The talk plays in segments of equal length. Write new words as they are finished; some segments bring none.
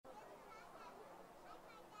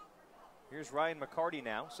Here's Ryan McCarty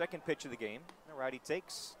now, second pitch of the game. The righty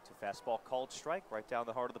takes to fastball called strike right down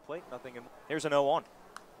the heart of the plate. Nothing in. Here's an 0-1.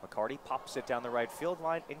 McCarty pops it down the right field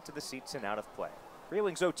line into the seats and out of play.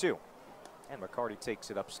 Vreeling's 0-2. And McCarty takes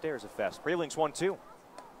it upstairs a fast. Vreeling's 1-2.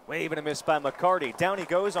 Wave and a miss by McCarty. Down he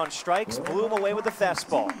goes on strikes. Blew him away with the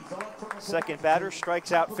fastball. Second batter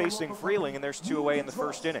strikes out facing Vrieling, and there's 2 away in the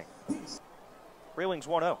first inning. Vreeling's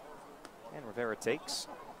 1-0. And Rivera takes.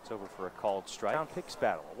 It's over for a called strike. Down picks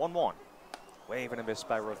battle. 1-1. Wave and a miss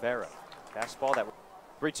by Rivera. Fastball that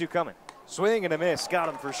 3-2 coming. Swing and a miss. Got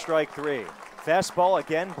him for strike 3. Fastball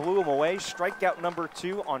again. Blew him away. Strikeout number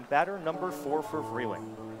 2 on batter number 4 for Vrieling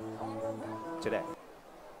today.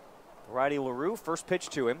 Righty LaRue, first pitch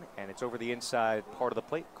to him, and it's over the inside part of the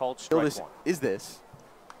plate, called strike 1. His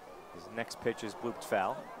next pitch is blooped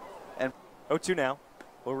foul. And 0-2 now.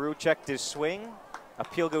 LaRue checked his swing.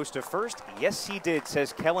 Appeal goes to first. Yes, he did,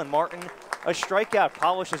 says Kellen Martin. A strikeout,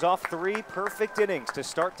 polishes off 3 perfect innings to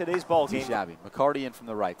start today's ball game. Shabby. McCarty in from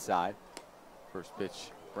the right side. First pitch,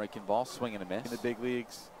 breaking ball, swing and a miss. In the big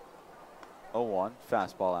leagues, 0-1,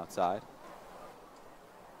 fastball outside.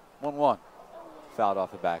 1-1, fouled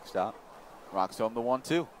off the backstop. Rocks home the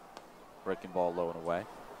 1-2. Breaking ball low and away.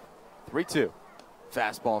 3-2,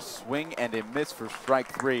 fastball, swing and a miss for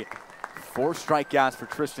strike 3. 4 strikeouts for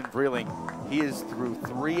Trystan Vrieling. He is through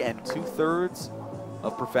 3 2/3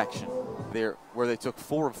 of perfection. There, where they took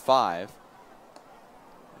 4 of 5.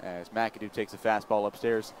 As McAdoo takes a fastball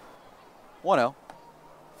upstairs. 1-0.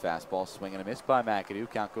 Fastball, swing and a miss by McAdoo.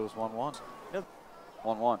 Count goes 1-1.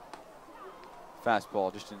 1-1.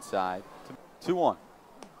 Fastball just inside. 2-1.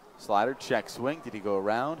 Slider, check, swing. Did he go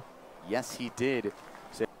around? Yes, he did.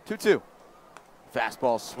 2-2.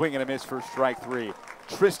 Fastball, swing and a miss for strike 3.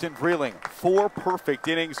 Trystan Vrieling, 4 perfect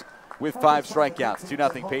innings with 5 strikeouts.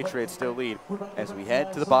 2-0 Patriots still lead as we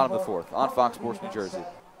head to the bottom of the 4th on Fox Sports New Jersey.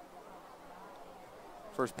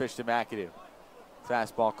 First pitch to McAdoo.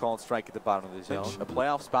 Fastball called strike at the bottom of the zone. A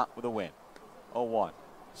playoff spot with a win. 0-1.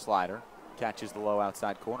 Slider catches the low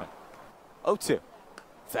outside corner. 0-2.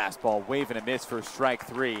 Fastball, wave and a miss for strike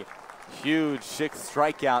 3. Huge 6th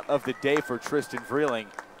strikeout of the day for Trystan Vrieling.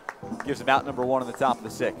 Gives him out number 1 in the top of the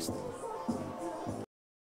 6th.